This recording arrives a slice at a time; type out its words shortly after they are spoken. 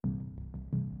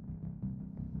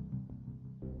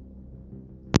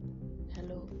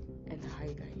Hello and hi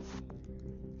guys.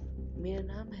 मेरा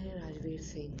नाम है राजवीर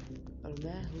सिंह और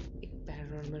मैं हूँ एक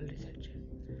पैरानॉर्मल रिसर्चर।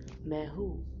 मैं हूँ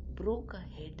प्रो का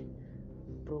हेड।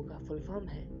 प्रो का फुल फॉर्म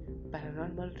है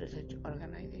पैरानॉर्मल रिसर्च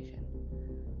ऑर्गेनाइजेशन।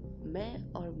 मैं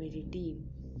और मेरी टीम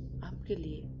आपके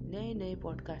लिए नए नए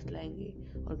पॉडकास्ट लाएंगे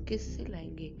और किससे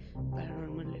लाएंगे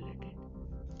पैरानॉर्मल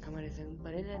रिलेटेड। हमारे संग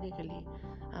बने रहने के लिए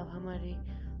आप हमारे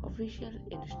official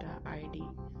Insta ID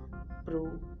pro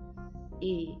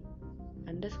A_GENCY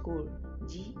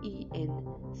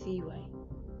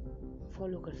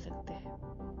follow कर सकते हैं।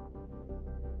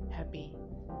 Happy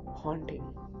haunting.